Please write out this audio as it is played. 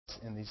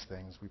in these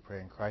things, we pray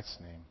in Christ's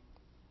name.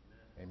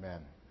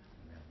 Amen.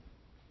 Amen.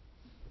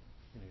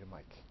 You need a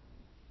mic.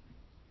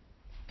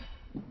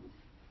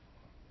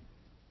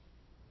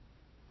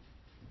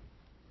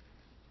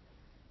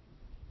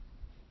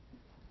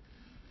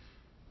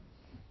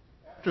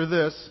 After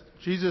this,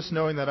 Jesus,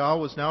 knowing that all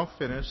was now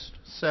finished,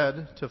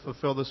 said, to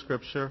fulfill the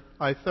scripture,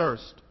 "I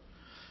thirst."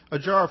 A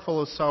jar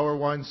full of sour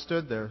wine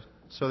stood there,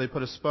 so they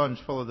put a sponge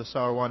full of the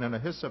sour wine on a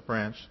hyssop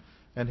branch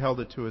and held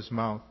it to his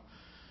mouth.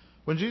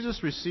 When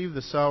Jesus received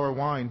the sour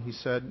wine, he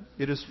said,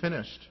 "It is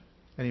finished,"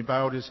 and he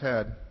bowed his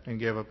head and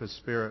gave up his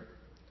spirit.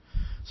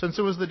 Since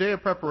it was the day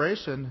of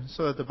preparation,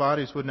 so that the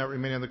bodies would not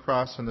remain on the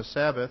cross on the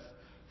Sabbath,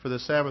 for the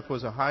Sabbath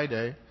was a high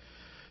day,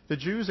 the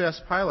Jews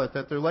asked Pilate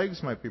that their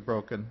legs might be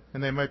broken,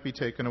 and they might be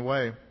taken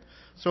away.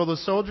 So the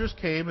soldiers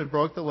came and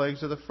broke the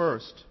legs of the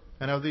first,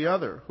 and of the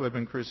other who had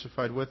been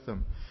crucified with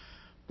them.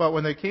 But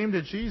when they came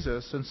to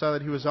Jesus and saw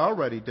that he was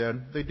already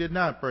dead, they did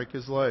not break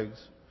his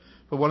legs.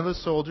 But one of the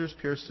soldiers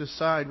pierced his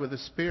side with a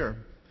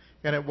spear,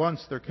 and at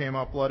once there came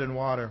out blood and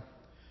water.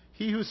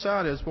 He who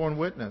saw it has borne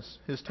witness.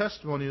 His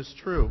testimony is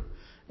true,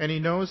 and he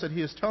knows that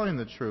he is telling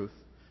the truth,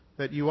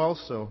 that you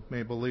also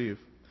may believe.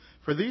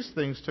 For these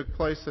things took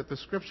place that the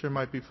scripture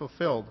might be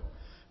fulfilled.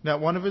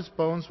 Not one of his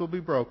bones will be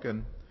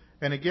broken.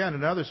 And again,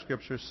 another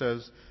scripture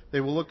says,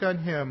 they will look on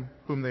him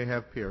whom they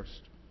have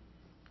pierced.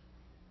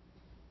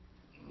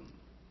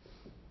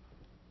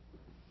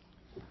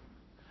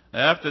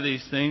 After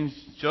these things,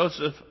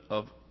 Joseph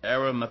of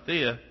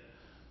Arimathea,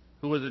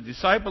 who was a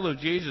disciple of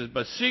Jesus,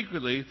 but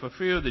secretly, for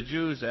fear of the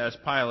Jews,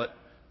 asked Pilate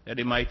that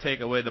he might take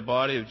away the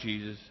body of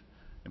Jesus.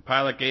 And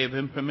Pilate gave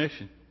him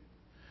permission.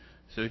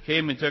 So he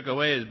came and took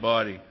away his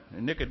body.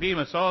 And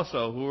Nicodemus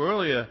also, who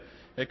earlier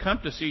had come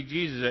to see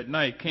Jesus at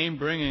night, came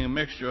bringing a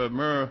mixture of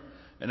myrrh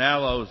and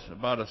aloes,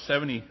 about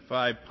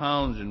 75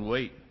 pounds in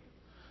weight.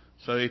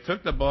 So he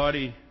took the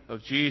body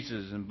of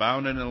Jesus and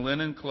bound it in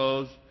linen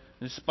clothes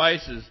and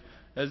spices,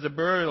 as the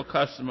burial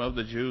custom of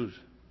the Jews.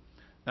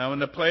 Now in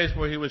the place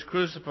where he was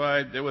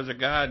crucified there was a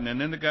garden,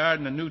 and in the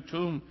garden a new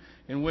tomb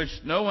in which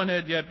no one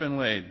had yet been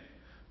laid.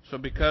 So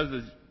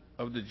because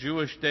of the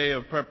Jewish day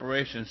of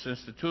preparation,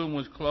 since the tomb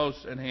was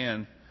close at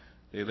hand,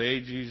 they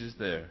laid Jesus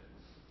there.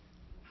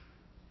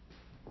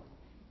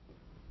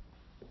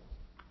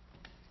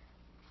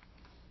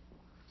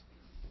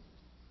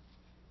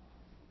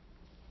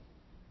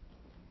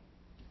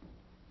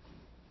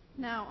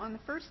 Now, on the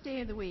first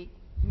day of the week,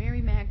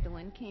 Mary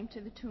Magdalene came to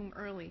the tomb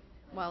early,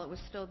 while it was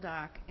still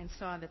dark, and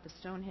saw that the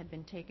stone had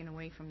been taken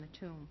away from the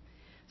tomb.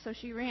 So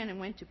she ran and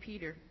went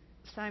to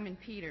Simon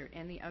Peter,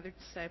 and the other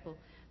disciple,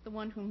 the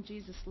one whom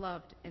Jesus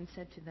loved, and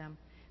said to them,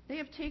 "They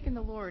have taken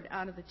the Lord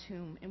out of the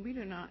tomb, and we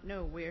do not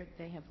know where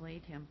they have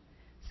laid him."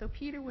 So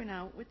Peter went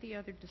out with the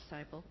other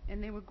disciple,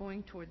 and they were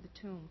going toward the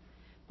tomb.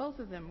 Both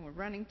of them were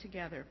running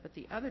together, but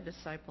the other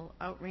disciple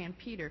outran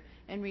Peter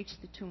and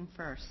reached the tomb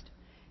first.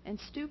 And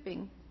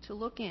stooping to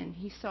look in,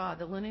 he saw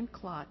the linen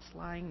cloths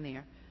lying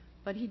there,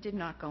 but he did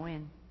not go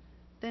in.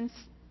 Then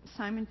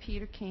Simon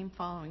Peter came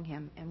following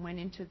him and went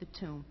into the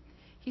tomb.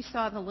 He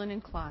saw the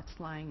linen cloths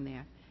lying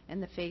there,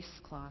 and the face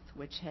cloth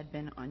which had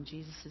been on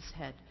Jesus'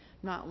 head,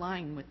 not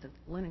lying with the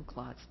linen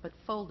cloths, but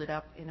folded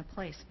up in a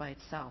place by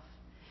itself.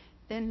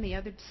 Then the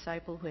other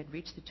disciple who had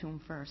reached the tomb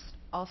first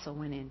also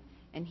went in,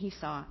 and he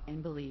saw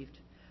and believed.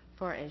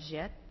 For as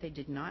yet they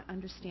did not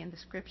understand the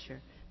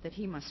scripture, that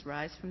he must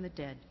rise from the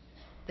dead.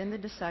 Then the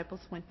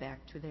disciples went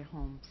back to their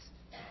homes.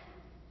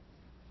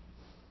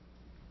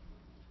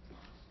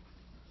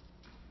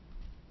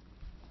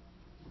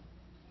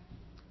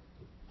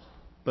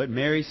 But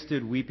Mary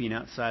stood weeping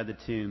outside the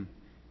tomb.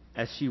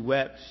 As she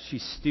wept, she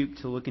stooped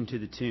to look into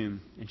the tomb,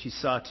 and she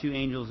saw two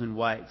angels in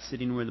white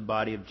sitting where the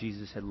body of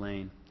Jesus had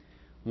lain,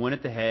 one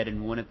at the head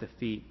and one at the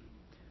feet.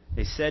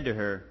 They said to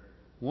her,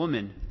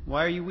 "Woman,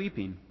 why are you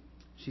weeping?"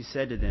 She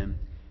said to them,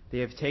 "They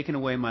have taken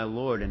away my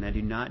Lord, and I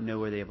do not know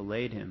where they have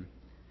laid him."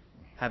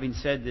 Having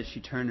said this, she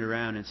turned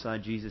around and saw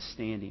Jesus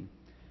standing,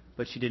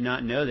 but she did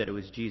not know that it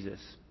was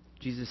Jesus.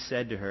 Jesus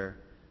said to her,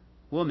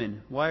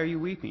 "Woman, why are you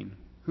weeping?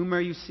 Whom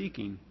are you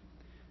seeking?"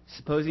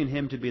 Supposing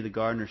him to be the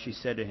gardener, she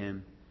said to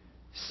him,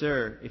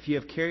 "Sir, if you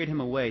have carried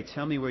him away,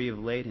 tell me where you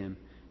have laid him,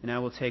 and I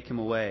will take him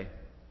away."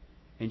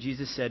 And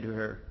Jesus said to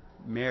her,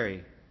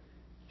 "Mary."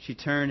 She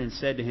turned and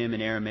said to him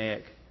in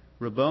Aramaic,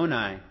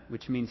 "Rabboni,"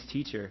 which means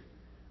teacher.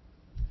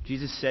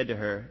 Jesus said to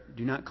her,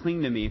 "Do not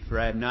cling to me, for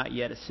I have not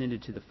yet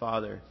ascended to the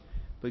Father.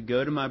 But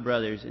go to my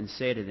brothers and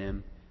say to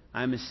them,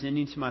 I am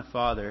ascending to my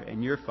Father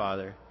and your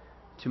Father,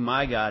 to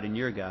my God and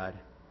your God."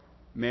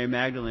 Mary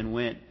Magdalene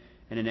went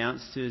and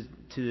announced to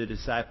the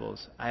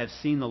disciples, "I have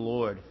seen the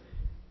Lord,"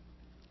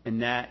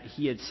 and that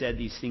he had said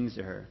these things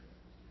to her.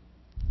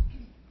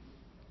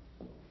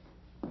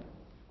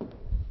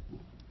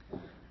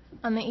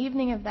 On the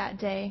evening of that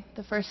day,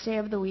 the first day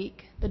of the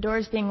week, the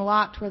doors being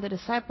locked where the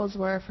disciples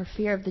were for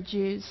fear of the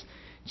Jews,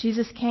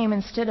 Jesus came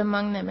and stood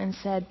among them and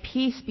said,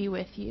 "Peace be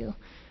with you."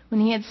 When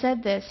he had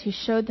said this, he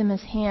showed them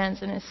his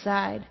hands and his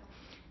side.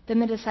 Then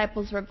the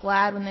disciples were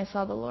glad when they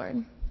saw the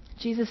Lord.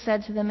 Jesus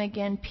said to them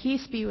again,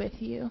 "Peace be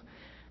with you.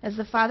 As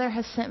the Father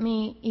has sent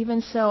me,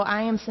 even so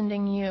I am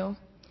sending you."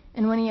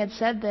 And when he had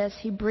said this,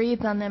 he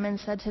breathed on them and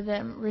said to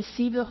them,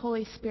 "Receive the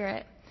Holy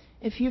Spirit.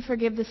 If you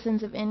forgive the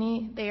sins of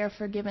any, they are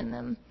forgiven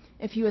them.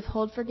 If you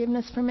withhold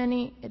forgiveness from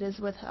any, it is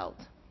withheld."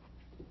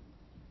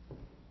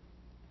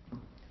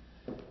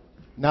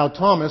 Now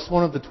Thomas,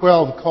 one of the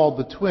 12 called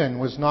the twin,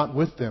 was not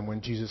with them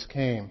when Jesus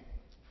came.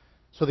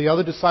 So the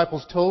other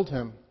disciples told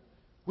him,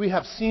 "We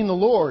have seen the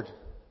Lord."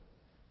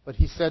 But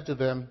he said to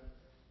them,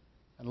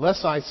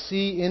 "Unless I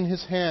see in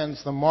his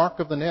hands the mark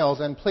of the nails,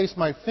 and place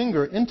my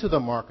finger into the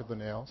mark of the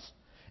nails,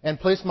 and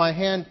place my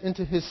hand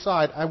into his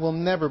side, I will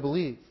never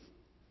believe."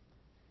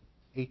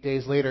 8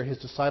 days later, his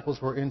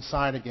disciples were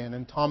inside again,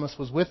 and Thomas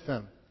was with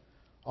them.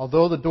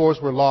 Although the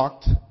doors were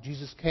locked,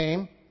 Jesus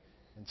came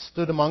and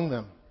stood among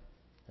them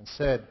and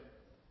said,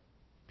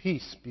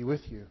 "Peace be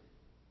with you."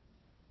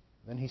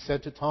 Then he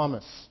said to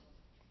Thomas,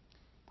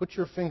 "Put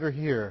your finger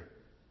here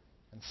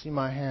and see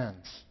my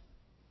hands,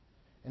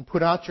 and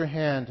put out your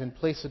hand and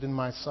place it in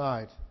my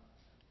side.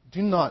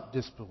 Do not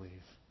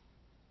disbelieve,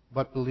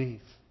 but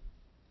believe."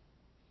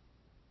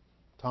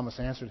 Thomas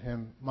answered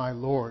him, "My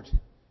Lord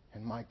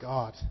and my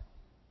God."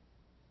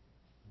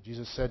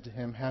 Jesus said to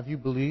him, "Have you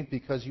believed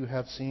because you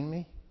have seen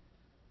me?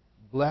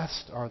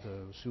 Blessed are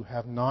those who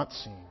have not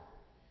seen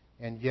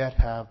and yet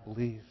have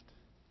believed."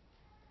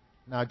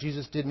 Now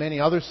Jesus did many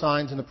other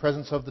signs in the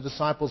presence of the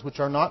disciples, which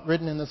are not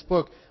written in this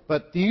book,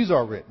 but these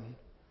are written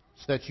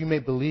so that you may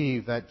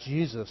believe that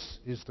Jesus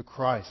is the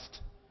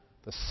Christ,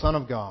 the Son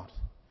of God,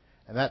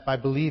 and that by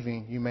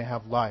believing you may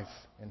have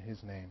life in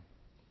his name.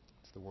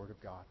 It's the Word of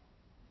God.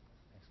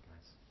 Thanks,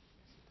 guys.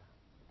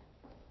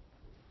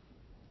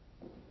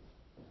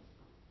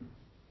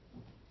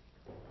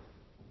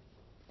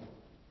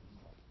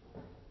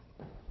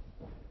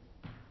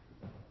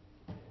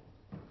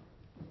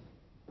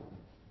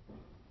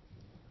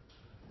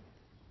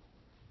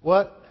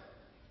 What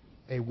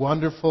a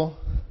wonderful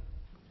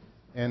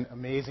and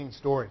amazing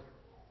story.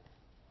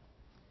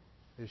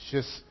 There's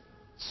just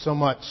so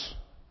much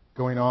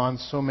going on,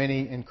 so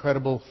many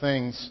incredible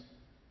things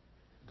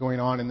going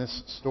on in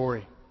this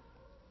story.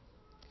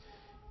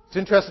 It's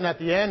interesting, at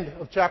the end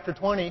of chapter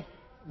 20,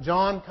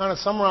 John kind of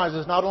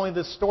summarizes not only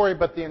this story,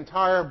 but the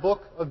entire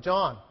book of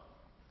John.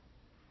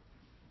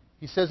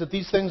 He says that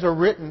these things are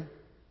written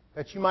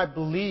that you might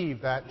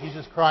believe that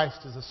Jesus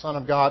Christ is the Son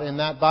of God, and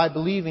that by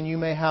believing you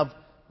may have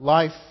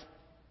life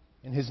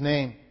in his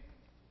name.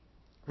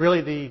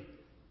 Really, the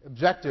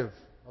objective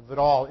of it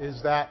all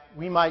is that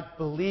we might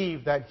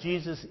believe that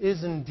Jesus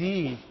is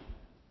indeed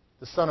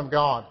the Son of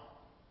God.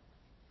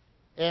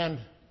 And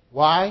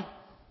why?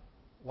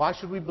 Why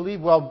should we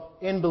believe? Well,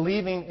 in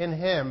believing in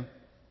him,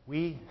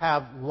 we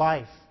have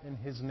life in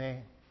his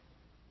name.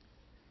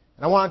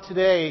 And I want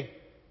today,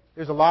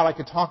 there's a lot I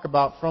could talk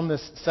about from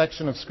this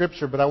section of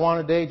Scripture, but I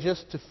want today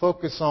just to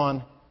focus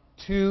on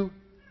two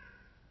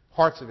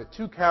parts of it,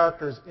 two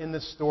characters in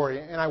this story.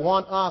 And I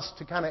want us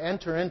to kind of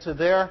enter into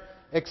their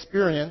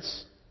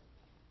experience,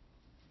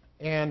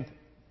 and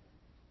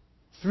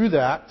through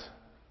that,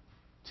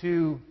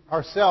 to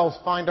ourselves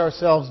find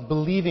ourselves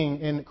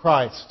believing in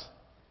Christ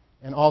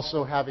and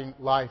also having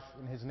life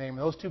in his name.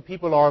 And those two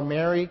people are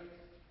Mary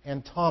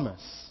and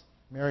Thomas.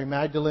 Mary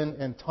Magdalene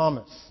and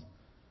Thomas.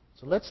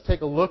 So let's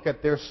take a look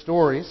at their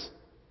stories.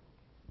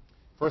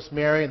 First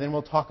Mary, and then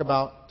we'll talk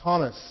about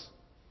Thomas.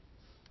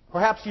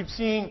 Perhaps you've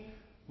seen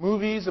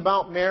movies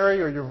about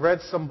Mary, or you've read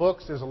some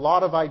books. There's a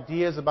lot of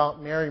ideas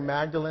about Mary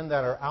Magdalene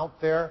that are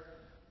out there.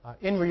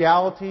 In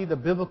reality, the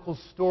biblical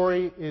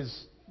story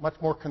is much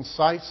more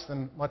concise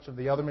than much of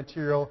the other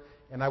material,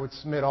 and I would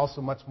submit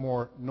also much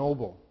more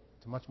noble.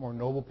 It's a much more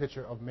noble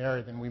picture of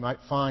Mary than we might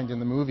find in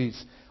the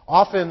movies.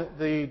 Often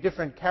the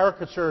different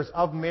caricatures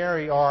of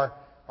Mary are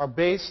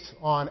based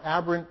on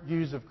aberrant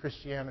views of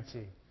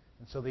Christianity,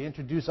 and so they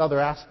introduce other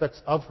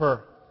aspects of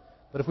her.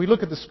 But if we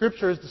look at the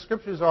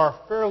Scriptures are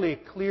fairly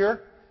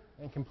clear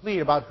and complete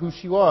about who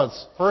she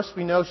was. First,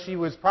 we know she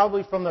was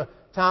probably from the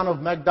town of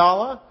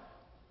Magdala,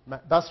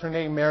 thus her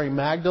name Mary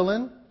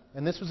Magdalene.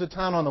 And this was a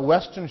town on the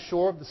western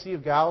shore of the Sea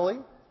of Galilee.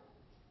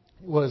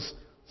 It was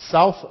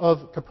south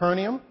of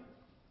Capernaum.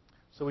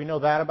 So we know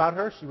that about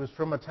her. She was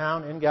from a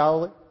town in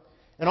Galilee.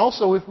 And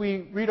also, if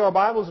we read our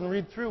Bibles and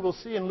read through, we'll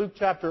see in Luke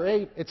chapter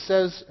 8, it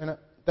says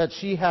that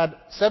she had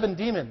 7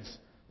 demons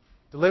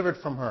delivered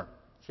from her.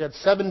 She had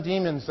 7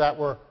 demons that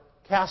were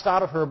cast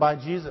out of her by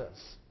Jesus.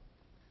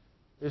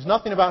 There's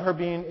nothing about her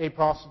being a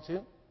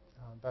prostitute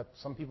that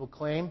some people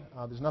claim.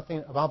 There's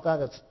nothing about that.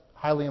 That's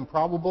highly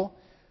improbable.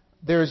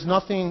 There's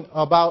nothing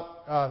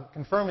about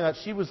confirming that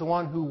she was the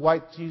one who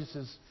wiped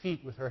Jesus'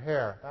 feet with her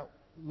hair. That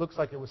looks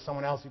like it was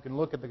someone else. You can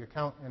look at the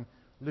account in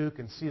Luke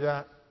and see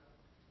that.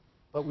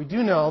 But we do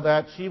know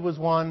that she was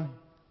one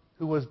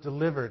who was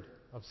delivered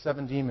of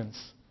 7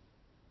 demons.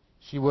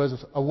 She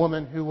was a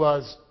woman who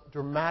was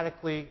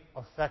dramatically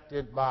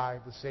affected by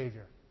the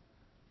Savior.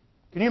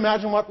 Can you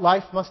imagine what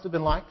life must have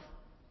been like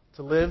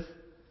to live?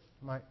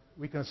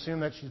 We can assume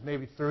that she's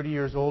maybe 30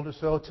 years old or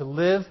so. To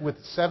live with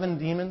 7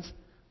 demons.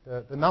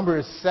 The number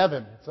is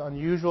 7. It's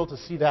unusual to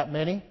see that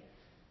many.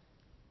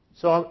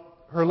 So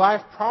her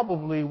life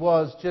probably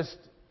was just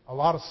a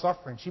lot of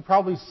suffering. She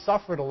probably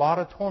suffered a lot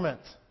of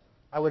torment.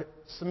 I would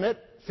submit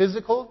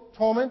physical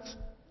torment,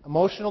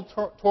 emotional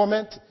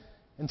torment,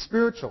 and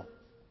spiritual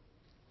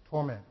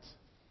torment.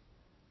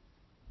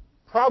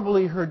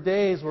 Probably her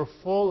days were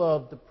full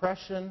of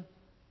depression,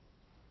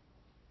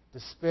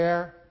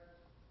 despair,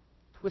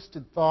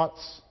 twisted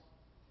thoughts,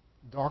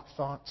 dark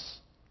thoughts.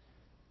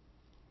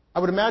 I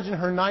would imagine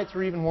her nights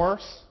were even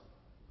worse,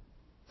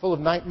 full of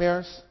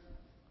nightmares,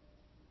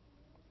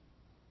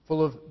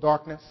 full of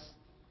darkness.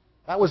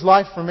 That was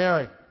life for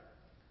Mary.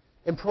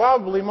 And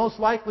probably, most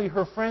likely,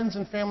 her friends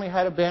and family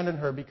had abandoned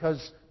her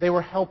because they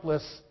were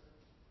helpless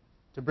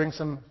to bring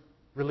some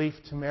relief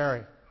to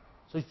Mary.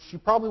 So she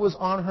probably was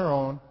on her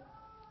own,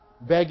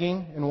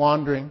 begging and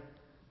wandering,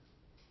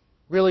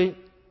 really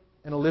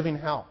in a living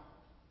hell.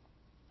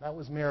 That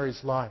was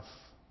Mary's life.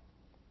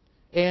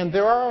 And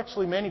there are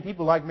actually many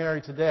people like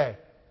Mary today.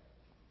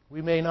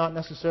 We may not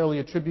necessarily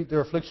attribute their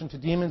affliction to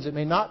demons. It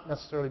may not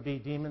necessarily be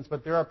demons,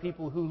 but there are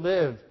people who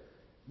live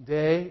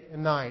day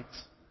and night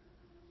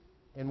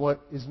in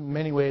what is in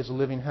many ways a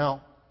living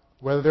hell.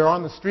 Whether they're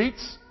on the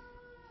streets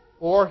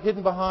or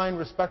hidden behind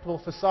respectable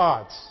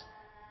facades.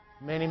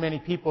 Many, many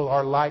people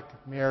are like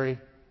Mary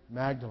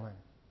Magdalene.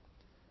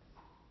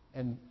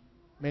 And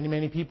many,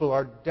 many people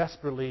are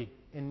desperately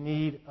in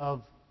need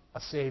of a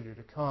Savior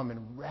to come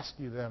and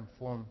rescue them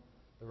from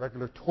the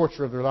regular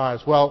torture of their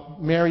lives. Well,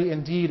 Mary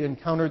indeed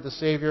encountered the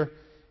Savior.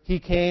 He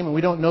came, and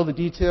we don't know the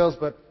details,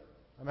 but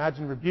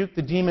imagine rebuked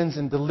the demons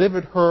and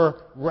delivered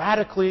her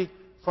radically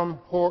from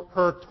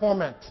her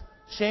torment,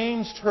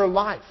 changed her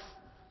life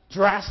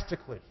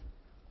drastically.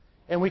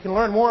 And we can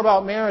learn more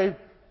about Mary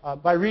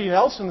by reading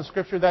else in the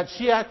Scripture that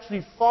she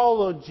actually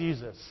followed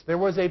Jesus. There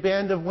was a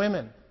band of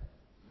women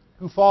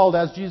who followed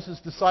as Jesus'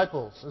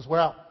 disciples as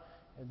well.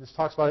 And this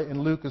talks about it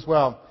in Luke as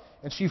well.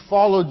 And she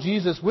followed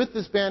Jesus with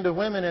this band of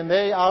women, and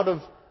they, out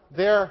of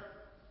their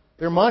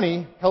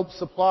money, helped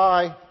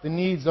supply the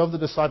needs of the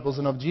disciples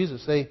and of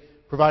Jesus. They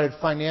provided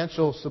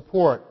financial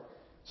support.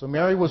 So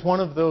Mary was one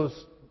of those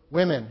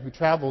women who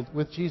traveled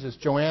with Jesus.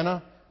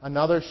 Joanna,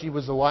 another, she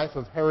was the wife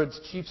of Herod's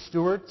chief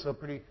steward, so a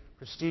pretty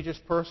prestigious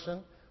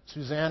person.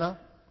 Susanna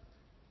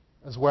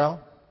as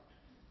well.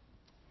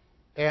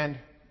 And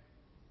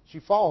she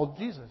followed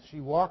Jesus. She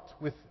walked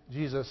with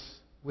Jesus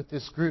with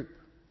this group.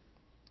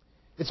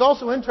 It's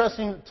also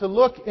interesting to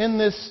look in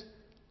this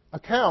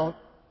account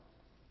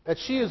that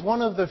she is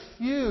one of the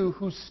few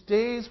who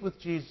stays with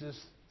Jesus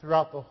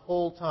throughout the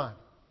whole time.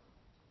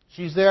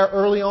 She's there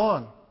early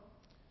on.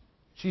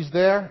 She's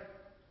there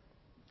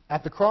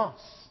at the cross.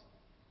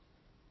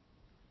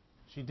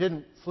 She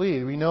didn't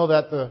flee. We know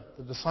that the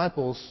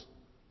disciples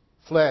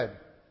fled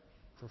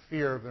for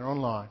fear of their own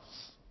lives.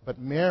 But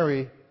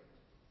Mary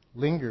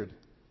lingered.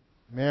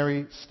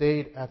 Mary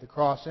stayed at the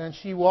cross, and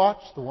she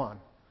watched the one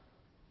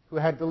who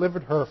had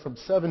delivered her from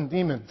 7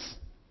 demons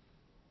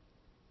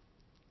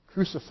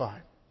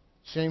crucified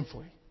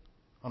shamefully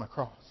on a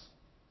cross.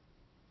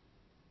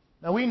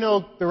 Now we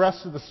know the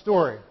rest of the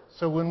story,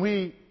 so when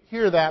we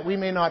hear that, we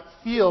may not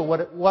feel what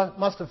it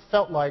must have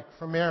felt like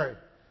for Mary.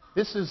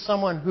 This is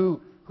someone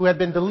who had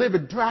been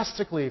delivered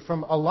drastically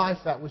from a life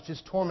that was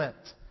just torment.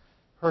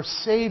 Her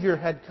Savior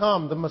had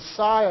come, the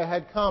Messiah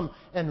had come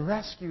and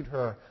rescued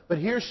her. But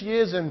here she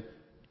is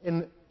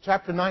in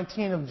chapter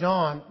 19 of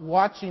John,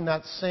 watching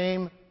that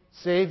same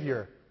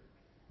Savior,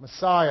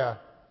 Messiah,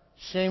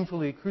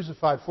 shamefully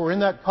crucified. For in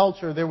that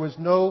culture there was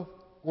no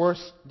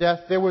worse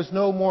death. There was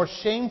no more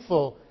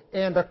shameful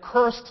and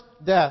accursed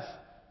death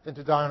than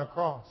to die on a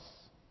cross.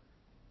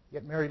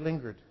 Yet Mary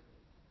lingered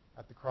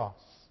at the cross.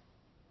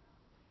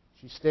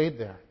 She stayed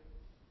there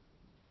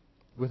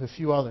with a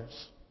few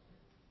others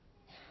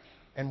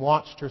and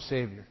watched her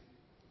Savior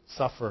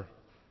suffer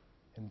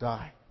and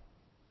die.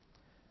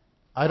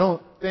 I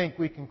don't think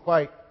we can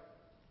quite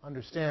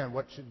understand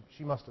what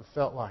she must have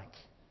felt like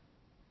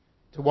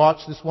to watch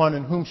this one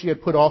in whom she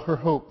had put all her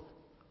hope,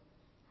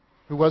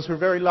 who was her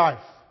very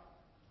life,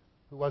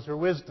 who was her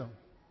wisdom,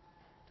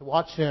 to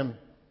watch him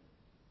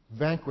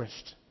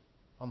vanquished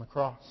on the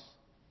cross.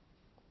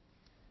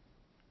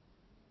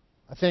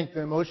 I think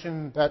the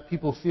emotion that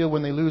people feel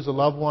when they lose a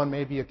loved one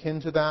may be akin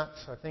to that.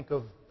 I think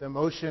of the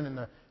emotion and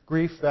the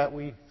grief that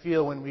we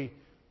feel when we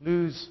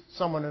lose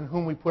someone in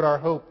whom we put our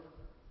hope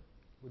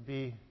would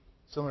be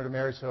similar to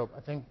Mary's hope.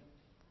 I think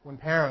when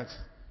parents,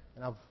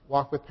 and I've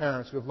walked with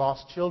parents who have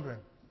lost children,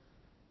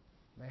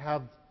 they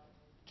have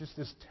just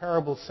this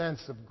terrible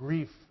sense of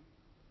grief.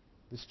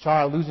 This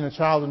child, losing a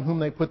child in whom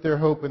they put their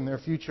hope in their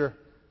future,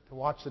 to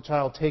watch the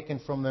child taken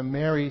from them.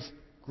 Mary's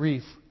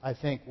grief, I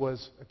think,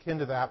 was akin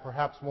to that,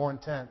 perhaps more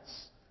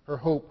intense. Her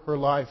hope, her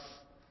life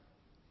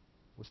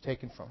was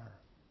taken from her.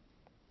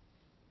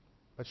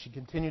 But she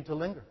continued to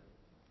linger.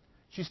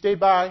 She stayed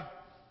by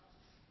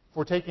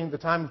for taking the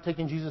time of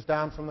taking Jesus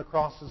down from the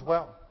cross as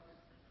well.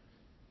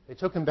 They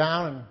took him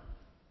down, and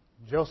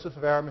Joseph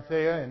of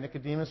Arimathea and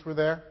Nicodemus were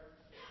there.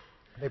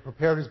 They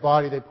prepared his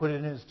body. They put it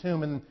in his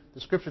tomb. And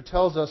the Scripture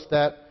tells us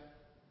that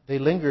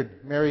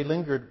Mary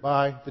lingered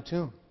by the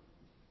tomb.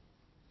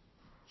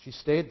 She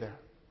stayed there.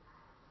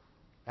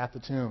 at the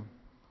tomb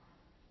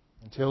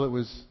until it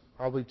was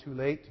probably too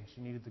late and she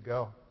needed to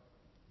go.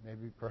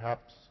 Maybe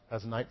perhaps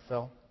as night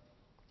fell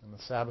and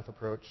the Sabbath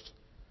approached,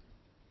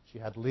 she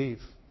had to leave.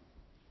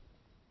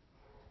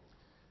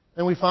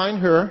 And we find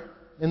her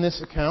in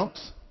this account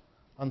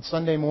on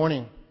Sunday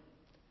morning.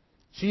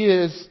 She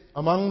is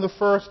among the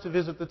first to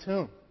visit the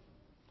tomb.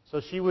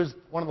 So she was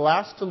one of the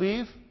last to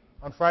leave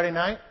on Friday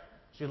night.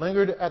 She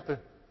lingered at the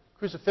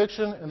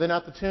crucifixion and then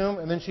at the tomb,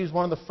 and then she's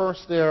one of the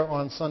first there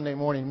on Sunday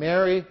morning.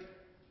 Mary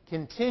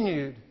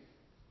continued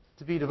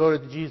to be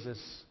devoted to Jesus,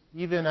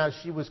 even as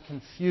she was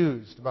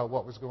confused about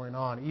what was going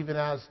on, even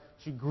as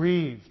she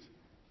grieved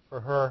for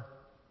her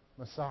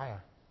Messiah.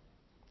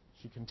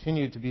 She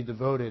continued to be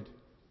devoted.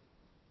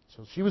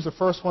 So she was the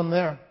first one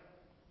there.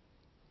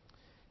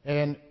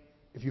 And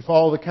if you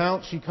follow the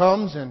count, she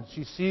comes and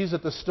she sees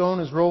that the stone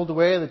is rolled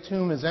away, the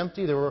tomb is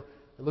empty. It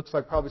looks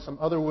like probably some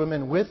other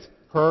women with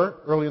her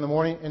early in the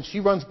morning. And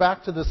she runs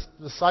back to the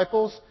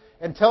disciples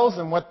and tells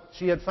them what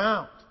she had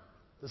found.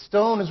 The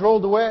stone is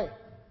rolled away.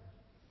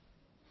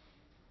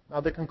 Now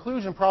the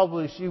conclusion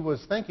probably she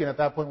was thinking at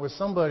that point was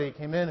somebody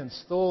came in and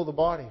stole the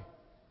body.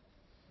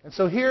 And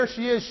so here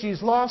she is.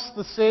 She's lost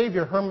the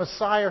Savior, her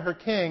Messiah, her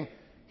King.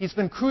 He's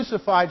been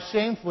crucified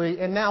shamefully,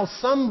 and now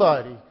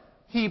somebody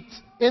heaped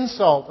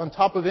insult on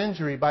top of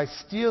injury by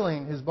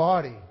stealing his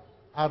body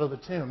out of the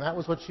tomb. That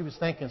was what she was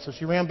thinking. So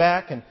she ran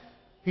back, and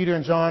Peter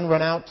and John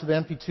run out to the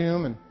empty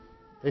tomb, and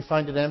they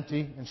find it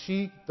empty. And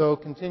she, though,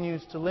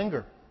 continues to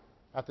linger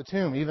at the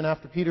tomb, even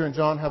after Peter and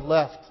John have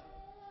left.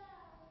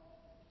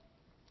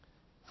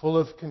 Full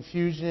of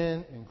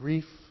confusion and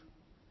grief,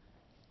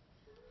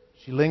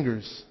 she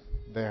lingers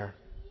there.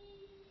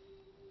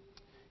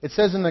 It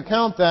says in the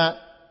account that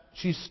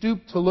she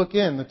stooped to look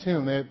in the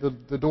tomb.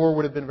 The door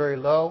would have been very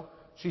low.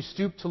 She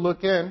stooped to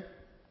look in.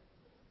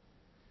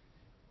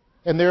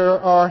 And there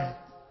are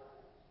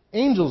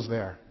angels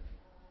there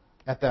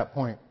at that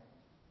point.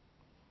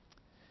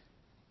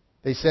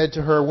 They said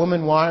to her,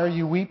 "Woman, why are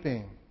you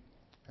weeping?"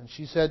 And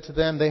she said to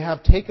them, "They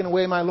have taken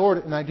away my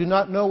Lord, and I do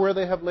not know where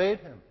they have laid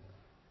him."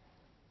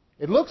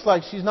 It looks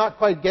like she's not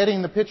quite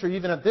getting the picture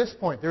even at this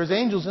point. There's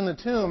angels in the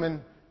tomb,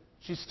 and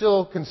she's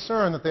still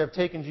concerned that they have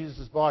taken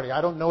Jesus' body.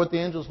 I don't know what the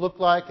angels look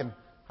like and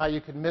how you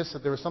could miss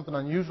that there was something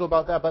unusual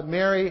about that, but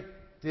Mary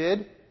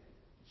did.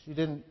 She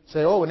didn't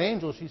say, "Oh, an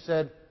angel." She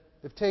said,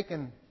 "They've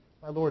taken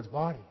my Lord's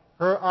body."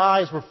 Her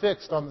eyes were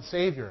fixed on the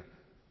Savior.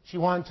 She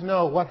wanted to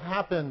know what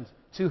happened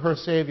to her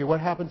Savior, what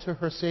happened to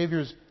her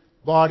Savior's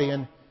body.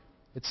 And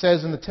it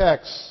says in the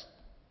text,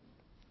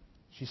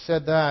 she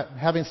said that.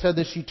 Having said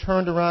this, she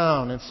turned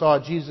around and saw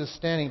Jesus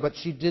standing, but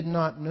she did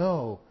not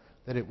know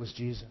that it was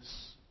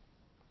Jesus.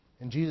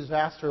 And Jesus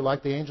asked her,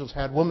 like the angels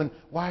had, "Woman,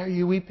 why are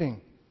you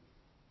weeping?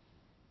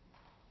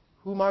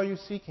 Whom are you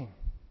seeking?"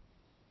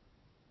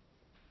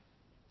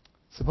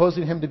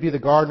 Supposing him to be the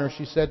gardener,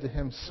 she said to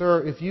him,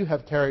 "Sir, if you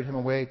have carried him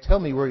away, tell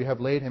me where you have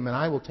laid him, and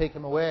I will take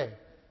him away."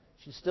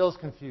 She still is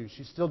confused.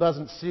 She still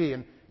doesn't see.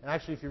 And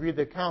actually, if you read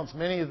the accounts,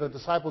 many of the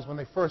disciples, when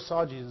they first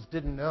saw Jesus,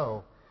 didn't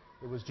know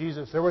it was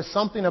Jesus. There was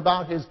something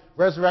about his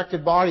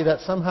resurrected body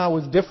that somehow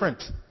was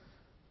different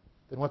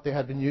than what they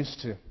had been used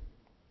to.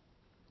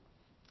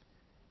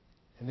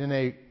 And in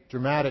a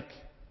dramatic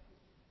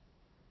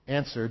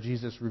answer,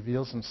 Jesus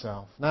reveals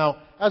himself. Now,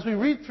 as we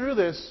read through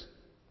this,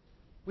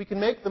 we can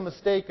make the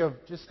mistake of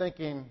just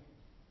thinking,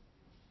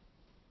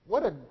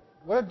 what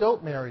a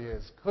dope Mary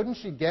is. Couldn't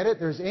she get it?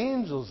 There's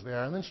angels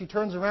there. And then she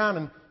turns around,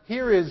 and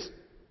here is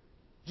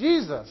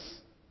Jesus.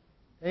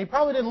 And he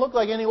probably didn't look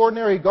like any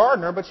ordinary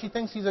gardener, but she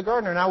thinks he's a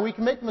gardener. Now, we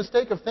can make the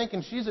mistake of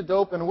thinking she's a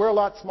dope, and we're a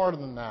lot smarter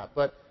than that.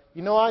 But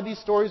you know why these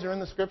stories are in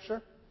the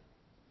Scripture?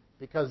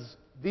 Because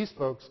these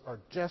folks are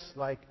just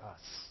like us.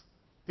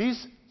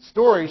 These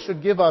stories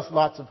should give us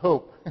lots of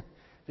hope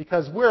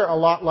because we're a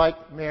lot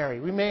like Mary.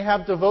 We may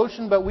have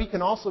devotion, but we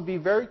can also be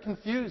very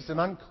confused and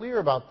unclear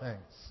about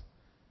things.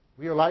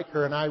 We are like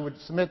her, and I would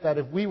submit that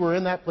if we were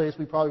in that place,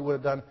 we probably would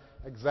have done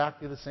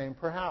exactly the same.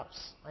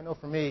 Perhaps. I know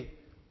for me,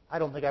 I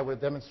don't think I would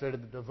have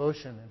demonstrated the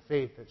devotion and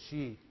faith that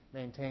she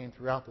maintained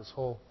throughout this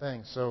whole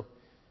thing. So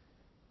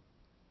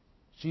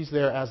she's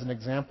there as an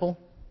example.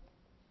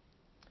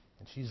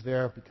 And she's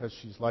there because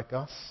she's like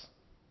us.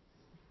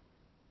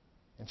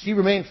 And she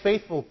remained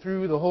faithful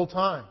through the whole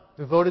time,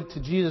 devoted to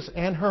Jesus,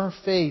 and her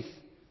faith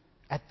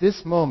at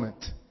this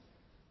moment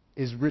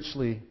is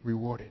richly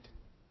rewarded.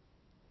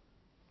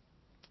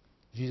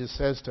 Jesus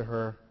says to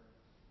her,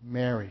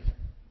 "Mary."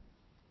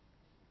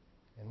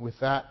 And with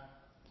that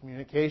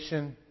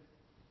communication,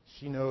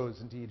 she knows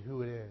indeed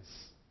who it is.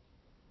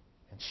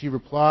 And she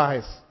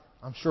replies,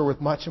 I'm sure with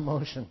much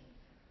emotion,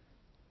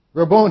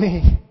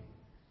 "Rabboni,"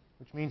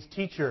 which means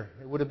teacher.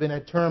 It would have been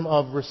a term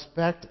of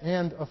respect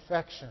and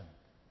affection.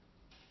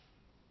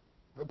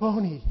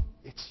 "Rabboni,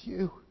 it's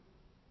you.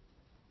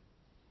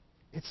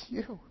 It's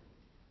you."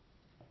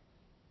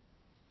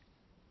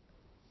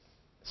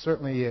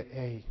 Certainly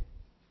a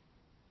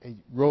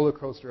roller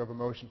coaster of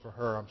emotion for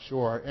her, I'm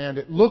sure. And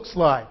it looks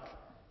like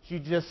she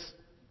just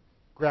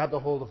grabbed a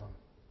hold of him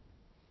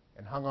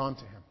and hung on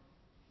to him.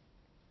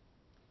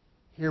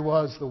 here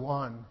was the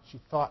one she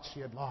thought she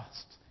had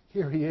lost.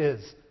 Here he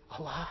is,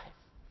 alive,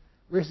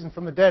 risen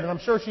from the dead. And I'm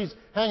sure she's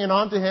hanging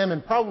on to him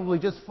and probably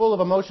just full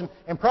of emotion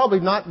and probably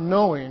not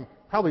knowing,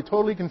 probably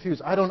totally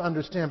confused. I don't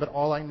understand, but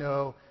all I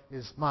know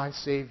is my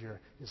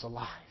Savior is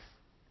alive.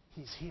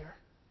 He's here.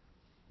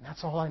 And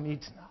that's all I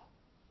need to know.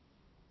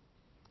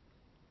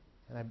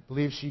 And I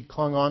believe she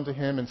clung on to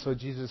him, and so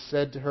Jesus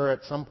said to her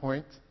at some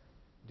point,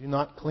 "Do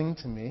not cling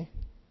to me,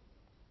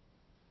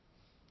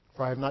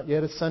 for I have not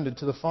yet ascended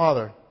to the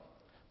Father.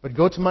 But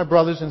go to my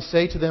brothers and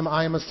say to them,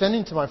 I am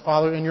ascending to my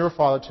Father and your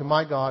Father, to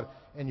my God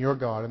and your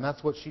God." And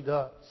that's what she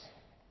does.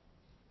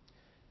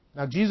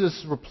 Now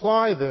Jesus'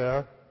 reply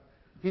there,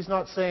 he's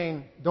not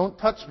saying, "Don't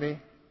touch me.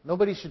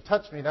 Nobody should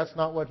touch me." That's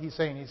not what he's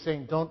saying. He's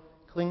saying, "Don't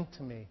cling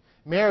to me.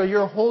 Mary,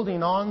 you're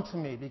holding on to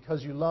me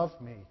because you love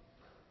me.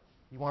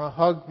 You want to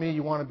hug me.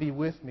 You want to be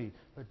with me.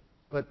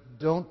 But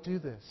don't do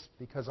this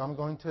because I'm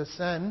going to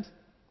ascend."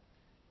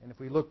 And if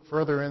we look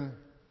further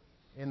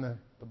in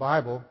the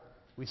Bible,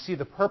 we see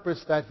the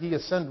purpose that he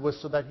ascended was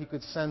so that he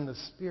could send the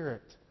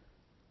Spirit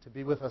to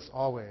be with us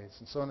always.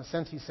 And so in a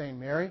sense, he's saying,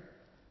 "Mary,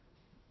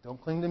 don't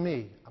cling to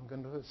me. I'm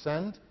going to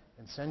ascend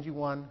and send you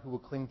one who will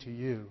cling to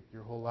you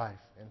your whole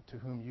life and to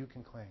whom you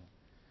can cling."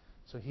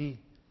 So he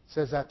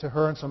says that to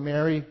her, and so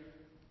Mary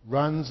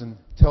runs and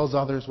tells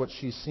others what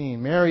she's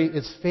seen. Mary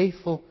is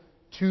faithful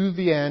to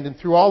the end, and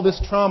through all this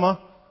trauma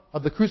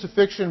of the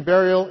crucifixion,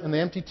 burial, and the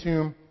empty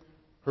tomb,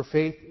 her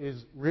faith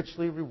is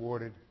richly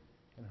rewarded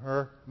in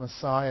her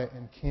Messiah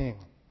and King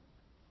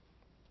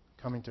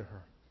coming to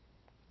her.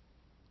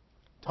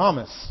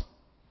 Thomas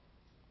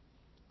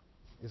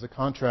is a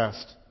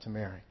contrast to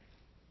Mary.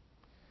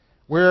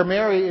 Where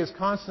Mary is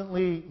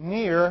constantly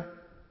near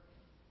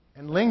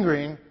and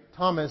lingering,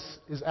 Thomas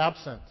is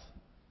absent.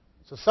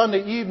 So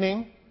Sunday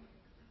evening,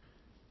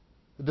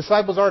 the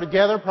disciples are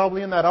together,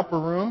 probably in that upper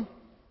room.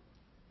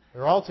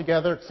 They're all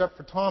together except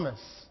for Thomas.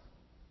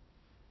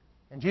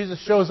 And Jesus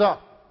shows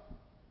up.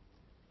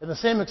 And the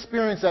same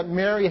experience that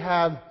Mary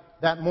had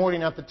that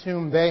morning at the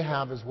tomb, they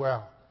have as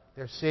well.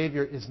 Their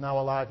Savior is now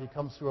alive. He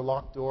comes through a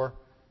locked door,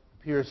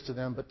 appears to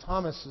them, but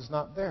Thomas is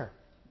not there.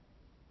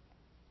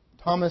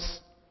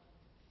 Thomas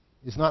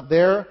is not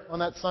there on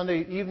that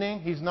Sunday evening.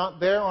 He's not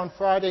there on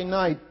Friday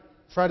night,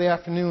 Friday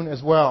afternoon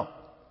as well.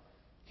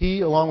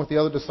 He, along with the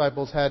other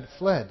disciples, had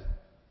fled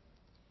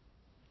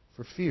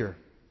for fear.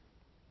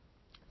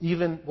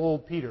 Even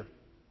bold Peter,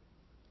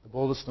 the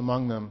boldest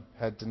among them,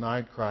 had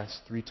denied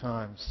Christ 3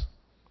 times.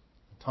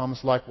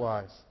 Thomas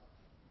likewise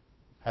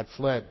had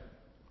fled.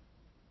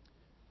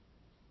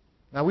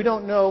 Now, we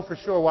don't know for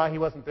sure why he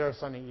wasn't there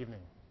Sunday evening.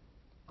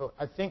 But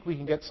I think we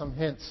can get some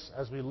hints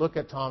as we look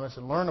at Thomas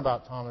and learn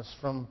about Thomas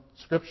from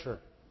Scripture.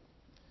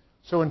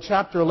 So in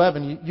chapter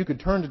 11, you could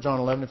turn to John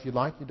 11 if you'd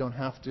like. You don't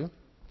have to.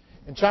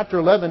 In chapter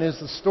 11 is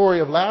the story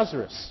of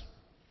Lazarus.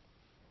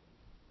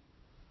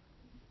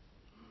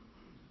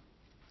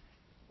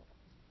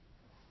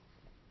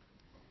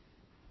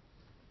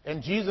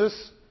 And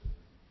Jesus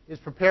is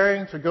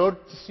preparing to go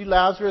to see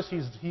Lazarus.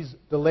 He's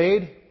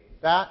delayed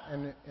that,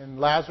 and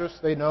Lazarus,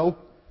 they know,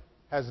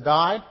 has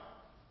died.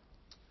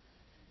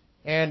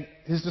 And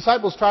his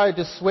disciples try to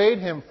dissuade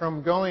him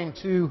from going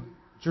to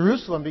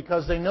Jerusalem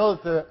because they know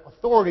that the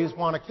authorities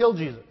want to kill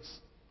Jesus.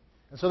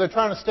 And so they're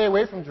trying to stay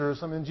away from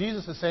Jerusalem. And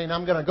Jesus is saying,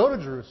 "I'm going to go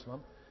to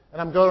Jerusalem, and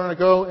I'm going to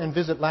go and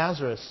visit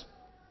Lazarus."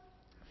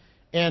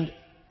 And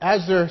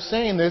as they're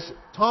saying this,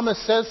 Thomas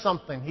says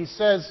something. He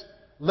says,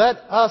 "Let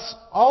us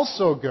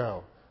also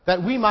go,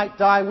 that we might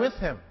die with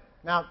him."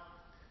 Now,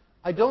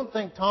 I don't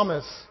think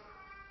Thomas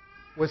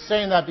was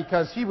saying that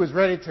because he was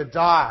ready to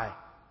die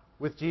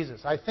with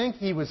Jesus. I think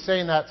he was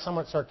saying that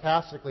somewhat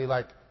sarcastically,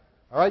 like,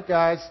 "All right,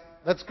 guys,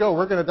 let's go.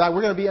 We're going to die.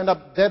 We're going to end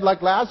up dead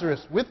like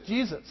Lazarus with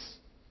Jesus."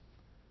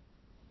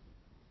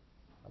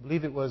 I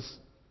believe it was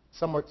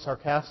somewhat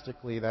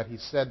sarcastically that he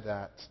said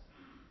that,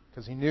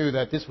 because he knew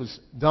that this was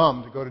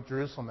dumb to go to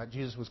Jerusalem, that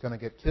Jesus was going to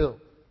get killed.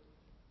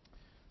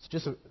 It's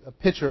just a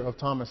picture of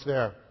Thomas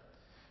there.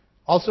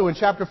 Also in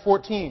chapter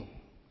 14,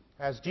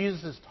 as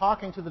Jesus is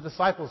talking to the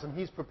disciples and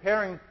he's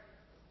preparing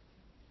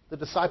the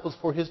disciples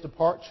for his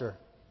departure.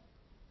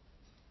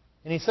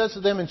 And he says to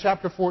them in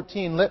chapter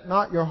 14, "Let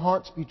not your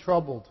hearts be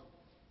troubled.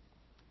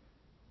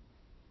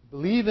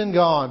 Believe in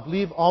God,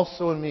 believe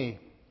also in me.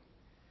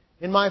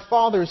 In my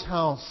Father's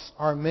house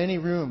are many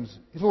rooms.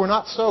 If it were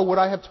not so, would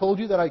I have told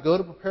you that I go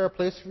to prepare a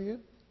place for you?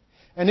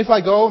 And if I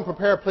go and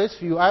prepare a place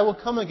for you, I will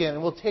come again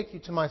and will take you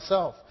to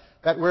myself,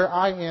 that where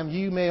I am,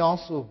 you may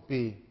also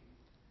be.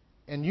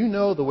 And you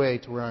know the way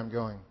to where I'm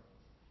going."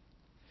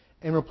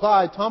 In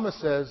reply, Thomas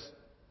says,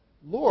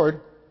 "Lord,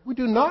 we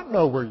do not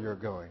know where you're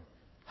going.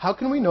 How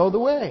can we know the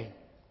way?"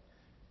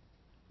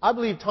 I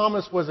believe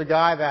Thomas was a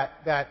guy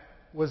that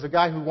was a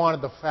guy who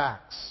wanted the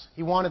facts.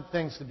 He wanted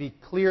things to be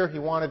clear. He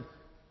wanted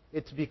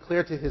it to be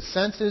clear to his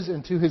senses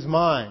and to his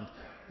mind.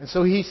 And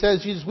so he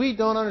says, "Jesus, we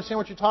don't understand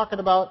what you're talking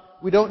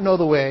about. We don't know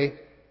the way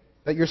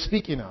that you're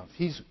speaking of."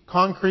 He's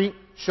concrete.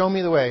 "Show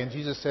me the way." And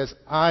Jesus says,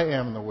 "I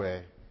am the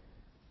way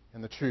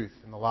and the truth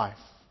and the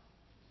life.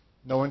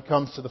 No one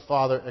comes to the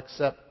Father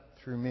except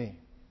through me."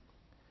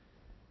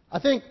 I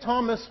think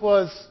Thomas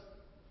was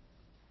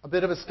a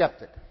bit of a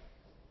skeptic.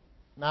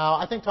 Now,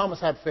 I think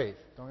Thomas had faith.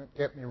 Don't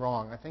get me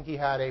wrong. I think he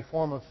had a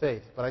form of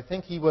faith. But I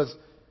think he was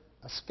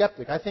a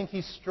skeptic. I think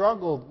he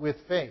struggled with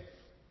faith.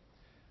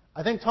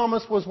 I think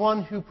Thomas was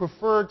one who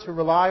preferred to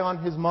rely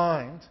on his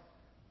mind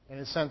and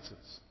his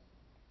senses.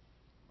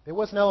 There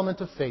was an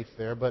element of faith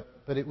there, but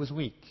it was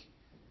weak.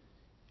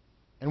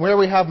 And where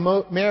we have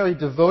Mary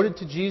devoted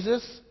to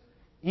Jesus,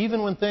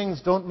 even when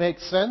things don't make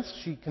sense,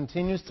 she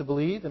continues to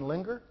believe and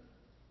linger.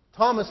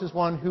 Thomas is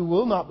one who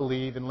will not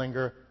believe and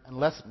linger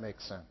unless it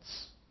makes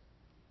sense.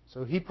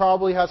 So he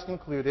probably has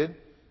concluded,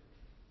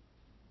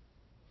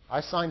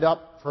 I signed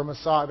up for a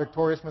Messiah,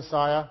 victorious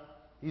Messiah.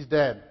 He's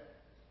dead.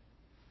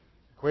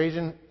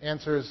 Equation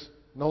answers,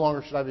 no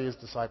longer should I be his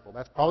disciple.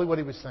 That's probably what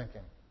he was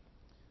thinking.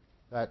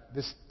 That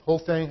this whole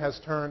thing has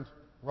turned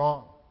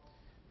wrong.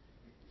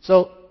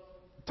 So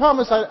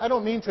Thomas, I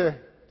don't mean to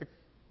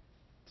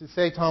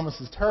say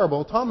Thomas is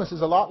terrible. Thomas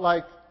is a lot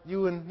like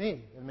you and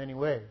me in many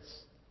ways.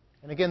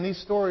 And again,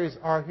 these stories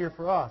are here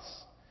for us.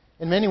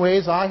 In many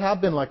ways, I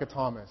have been like a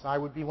Thomas. I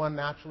would be one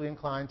naturally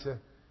inclined to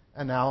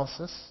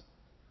analysis.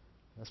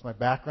 That's my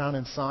background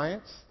in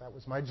science. That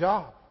was my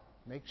job.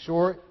 Make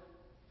sure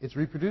it's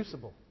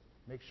reproducible.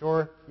 Make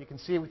sure you can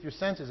see it with your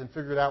senses and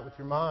figure it out with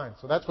your mind.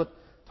 So that's what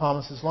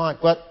Thomas is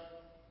like. But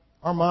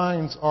our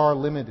minds are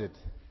limited.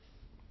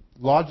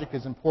 Logic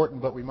is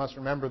important, but we must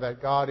remember that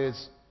God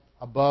is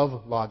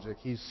above logic.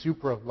 He's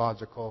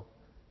supra-logical.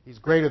 He's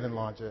greater than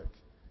logic.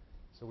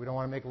 So we don't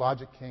want to make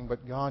logic king,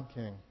 but God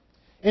king.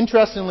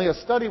 Interestingly, a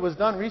study was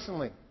done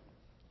recently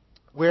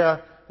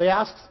where they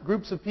asked two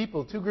groups of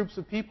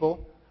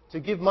people, to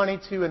give money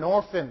to an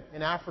orphan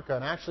in Africa.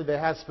 And actually they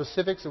had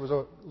specifics. There was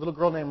a little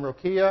girl named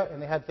Rokia,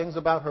 and they had things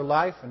about her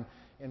life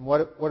and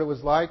what it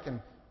was like,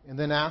 and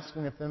then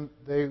asking if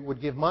they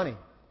would give money.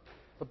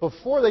 But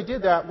before they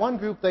did that, one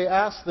group, they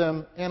asked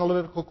them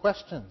analytical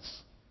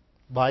questions.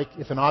 Like,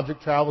 if an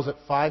object travels at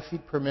 5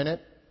 feet per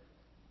minute,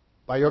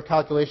 by your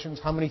calculations,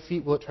 how many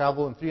feet will it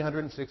travel in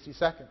 360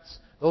 seconds?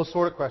 Those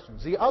sort of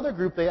questions. The other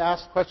group, they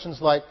asked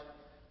questions like,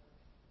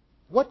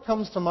 what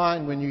comes to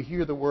mind when you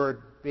hear the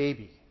word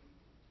baby?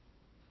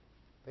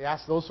 They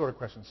asked those sort of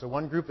questions. So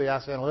one group, they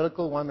asked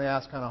analytical, one they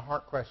asked kind of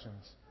heart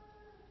questions.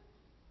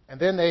 And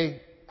then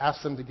they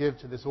asked them to give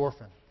to this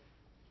orphan.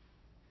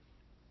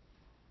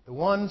 The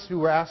ones who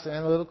were asked the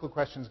analytical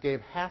questions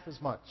gave half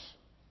as much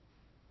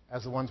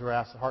as the ones who were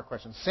asked the heart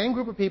questions. Same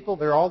group of people,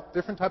 they're all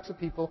different types of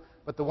people,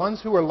 but the ones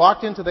who were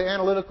locked into the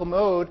analytical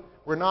mode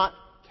were not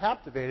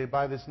captivated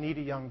by this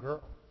needy young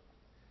girl.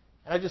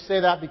 And I just say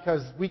that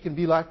because we can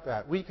be like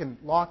that. We can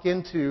lock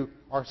into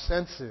our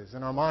senses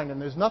and our mind, and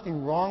there's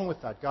nothing wrong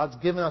with that. God's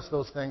given us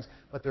those things,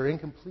 but they're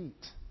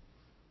incomplete.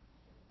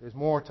 There's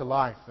more to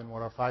life than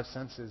what our five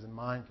senses and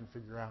mind can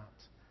figure out.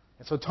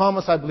 And so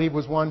Thomas, I believe,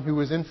 was one who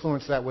was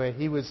influenced that way.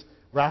 He was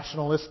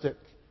rationalistic.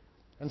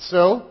 And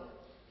so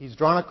he's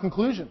drawn a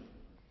conclusion.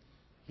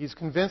 He's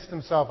convinced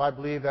himself, I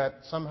believe, that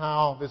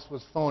somehow this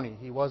was phony.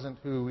 He wasn't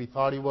who he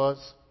thought he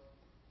was.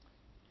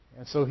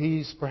 And so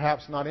he's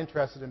perhaps not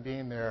interested in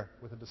being there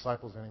with the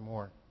disciples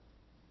anymore.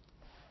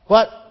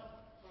 But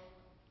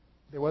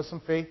there was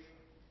some faith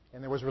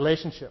and there was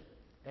relationship.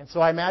 And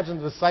so I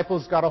imagine the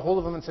disciples got a hold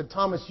of him and said,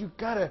 Thomas, you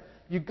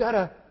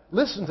gotta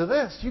listen to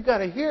this. You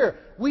gotta hear.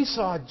 We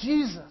saw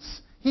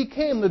Jesus. He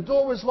came. The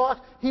door was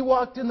locked. He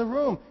walked in the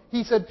room.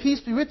 He said, peace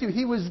be with you.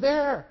 He was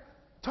there.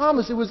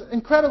 Thomas, it was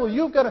incredible.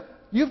 You've got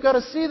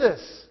to see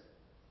this.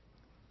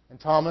 And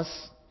Thomas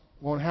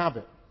won't have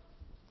it.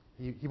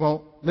 He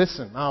won't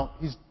listen. Now,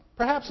 he's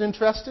perhaps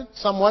interested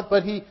somewhat,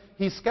 but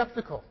he's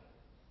skeptical.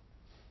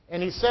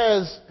 And he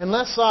says,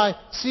 unless I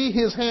see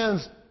his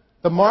hands,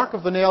 the mark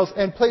of the nails,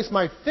 and place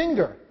my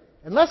finger,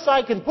 unless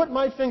I can put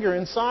my finger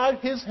inside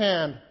his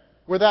hand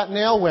where that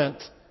nail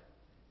went,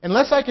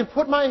 unless I can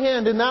put my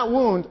hand in that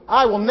wound,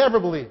 I will never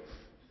believe.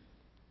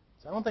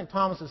 So I don't think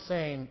Thomas is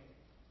saying,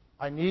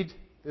 I need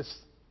this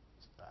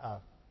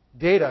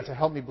data to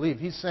help me believe.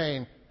 He's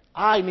saying,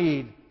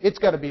 it's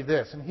got to be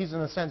this. And he's,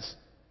 in a sense,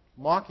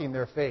 mocking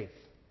their faith.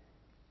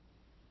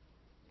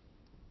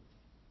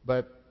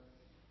 But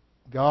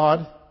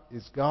God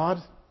is God,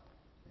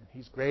 and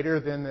He's greater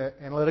than the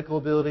analytical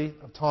ability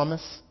of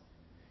Thomas.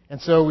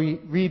 And so we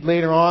read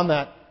later on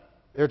that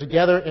they're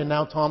together, and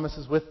now Thomas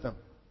is with them.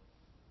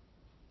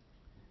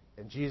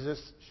 And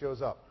Jesus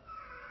shows up.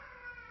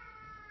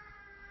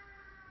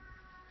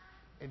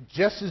 And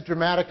just as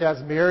dramatic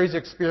as Mary's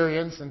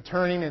experience in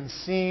turning and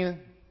seeing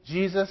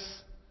Jesus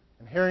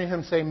and hearing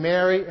him say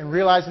Mary and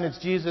realizing it's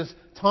Jesus,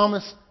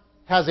 Thomas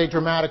has a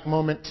dramatic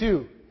moment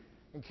too.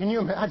 And can you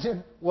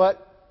imagine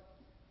what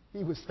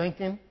he was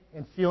thinking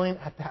and feeling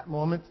at that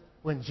moment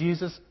when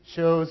Jesus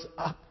shows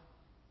up?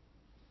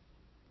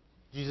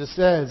 Jesus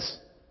says,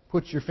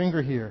 put your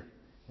finger here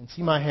and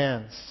see my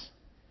hands.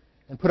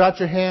 And put out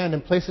your hand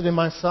and place it in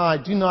my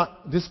side. Do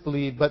not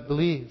disbelieve, but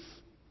believe.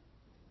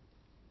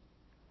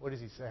 What does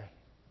he say?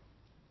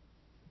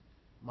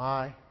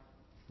 My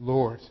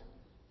Lord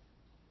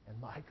and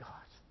my God.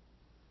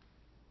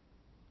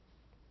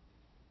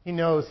 He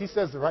knows. He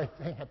says the right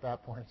thing at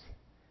that point.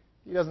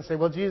 He doesn't say,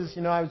 well, Jesus,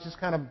 I was just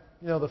kind of,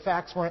 the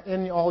facts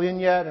weren't all in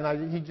yet,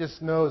 and he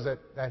just knows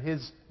that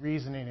his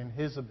reasoning and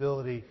his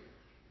ability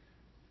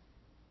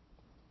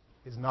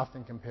is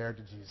nothing compared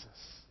to Jesus.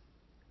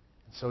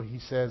 And so he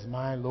says,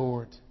 my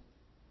Lord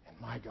and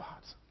my God.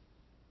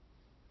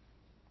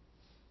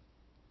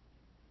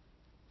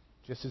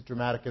 Just as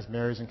dramatic as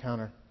Mary's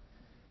encounter.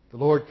 The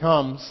Lord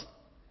comes.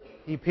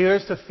 He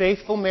appears to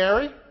faithful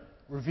Mary,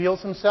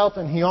 reveals himself,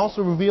 and he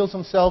also reveals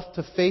himself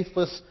to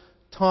faithless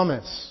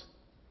Thomas.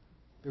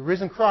 The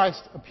risen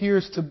Christ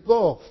appears to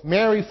both.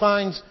 Mary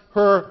finds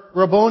her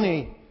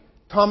Rabboni.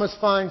 Thomas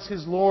finds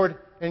his Lord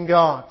and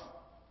God.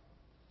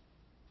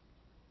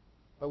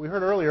 But we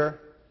heard earlier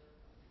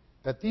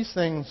that these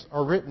things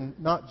are written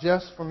not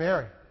just for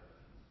Mary,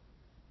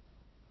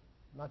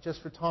 not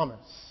just for Thomas.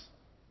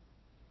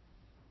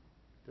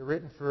 They're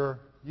written for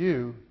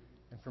you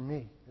and for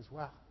me as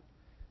well.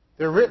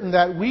 They're written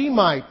that we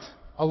might,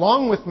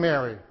 along with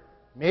Mary,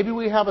 maybe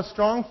we have a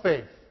strong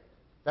faith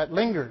that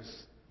lingers,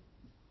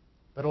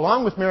 but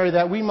along with Mary,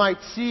 that we might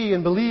see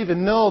and believe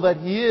and know that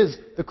He is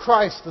the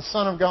Christ, the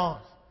Son of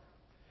God.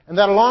 And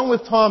that along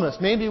with Thomas,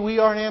 maybe we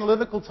are an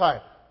analytical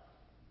type,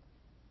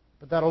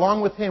 but that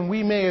along with him,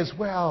 we may as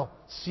well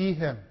see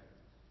Him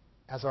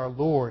as our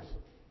Lord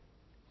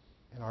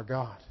and our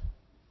God.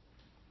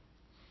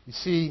 You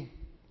see,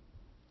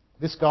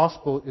 this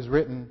gospel is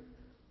written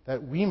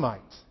that we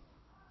might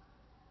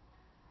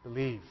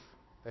believe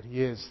that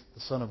He is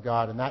the Son of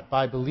God, and that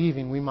by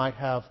believing we might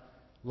have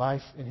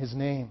life in His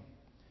name.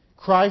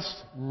 Christ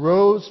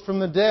rose from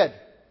the dead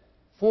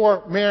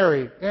for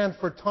Mary and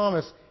for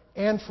Thomas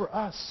and for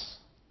us.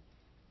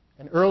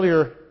 And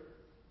earlier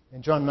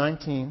in John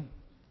 19,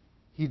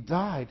 He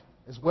died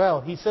as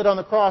well. He said on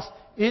the cross,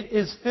 it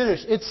is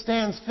finished. It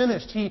stands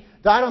finished. He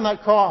died on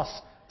that cross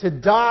to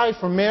die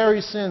for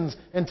Mary's sins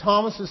and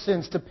Thomas's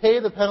sins, to pay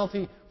the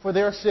penalty for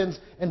their sins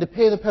and to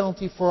pay the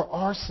penalty for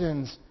our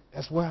sins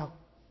as well.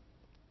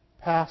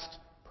 Past,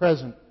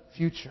 present,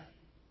 future.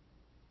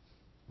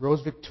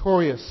 Rose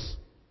victorious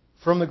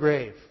from the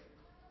grave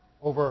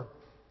over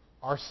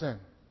our sin,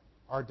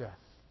 our death,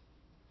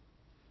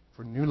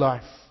 for new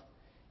life,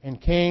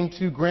 and came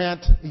to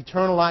grant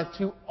eternal life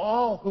to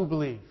all who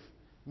believe.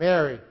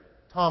 Mary,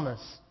 Thomas,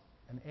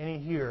 and any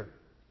here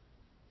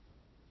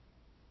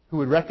who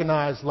would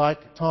recognize,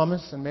 like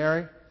Thomas and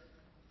Mary,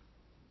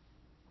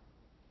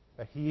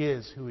 that He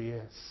is who He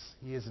is.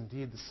 He is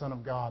indeed the Son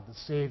of God, the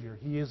Savior.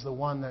 He is the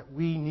one that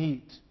we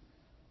need.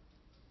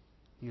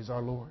 He is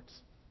our Lord.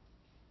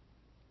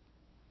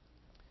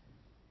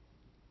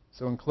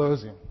 So in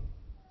closing,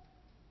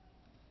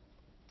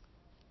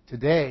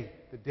 today,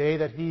 the day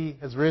that He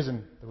has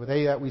risen, the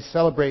day that we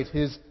celebrate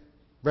His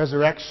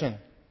resurrection,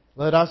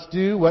 let us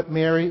do what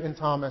Mary and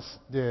Thomas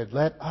did.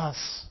 Let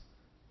us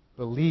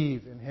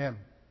believe in Him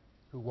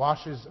who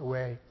washes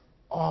away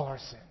all our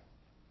sin.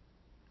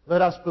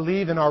 Let us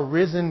believe in our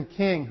risen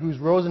King who's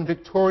risen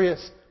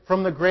victorious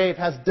from the grave,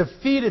 has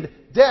defeated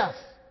death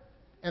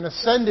and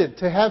ascended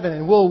to heaven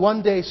and will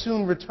one day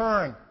soon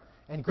return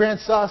and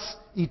grants us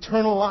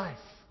eternal life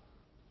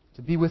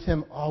to be with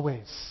Him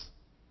always.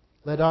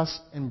 Let us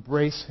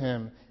embrace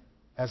Him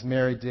as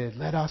Mary did.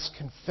 Let us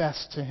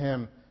confess to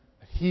Him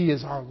that He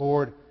is our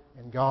Lord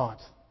and God,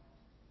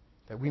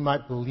 that we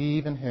might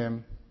believe in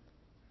Him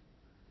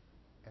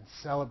and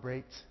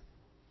celebrate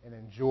and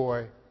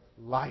enjoy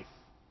life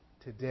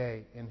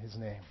today in His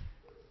name.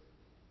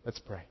 Let's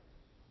pray.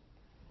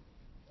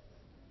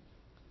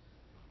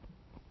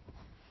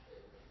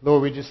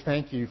 Lord, we just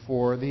thank You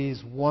for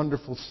these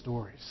wonderful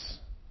stories.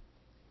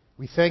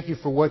 We thank You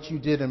for what You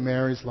did in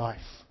Mary's life.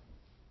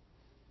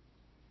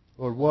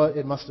 Lord, what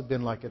it must have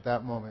been like at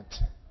that moment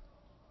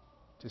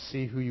to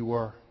see who You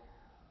were.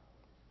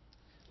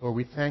 Lord,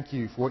 we thank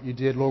You for what You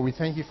did. Lord, we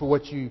thank You for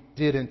what You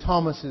did in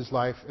Thomas's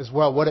life as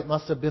well, what it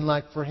must have been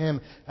like for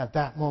him at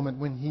that moment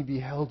when he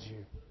beheld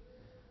You.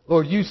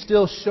 Lord, You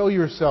still show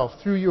Yourself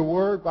through Your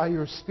Word, by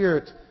Your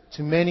Spirit,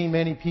 to many,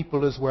 many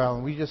people as well.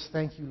 And we just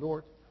thank You,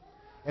 Lord.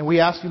 And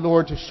we ask You,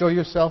 Lord, to show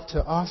Yourself to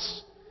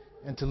us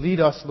and to lead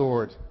us,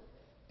 Lord,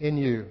 in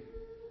You,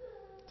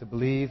 to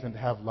believe and to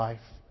have life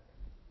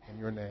in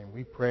Your name.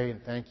 We pray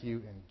and thank You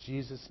in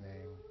Jesus'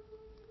 name.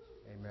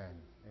 Amen.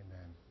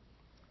 Amen.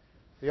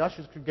 The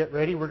ushers could get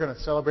ready. We're going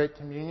to celebrate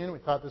communion. We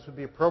thought this would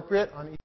be appropriate on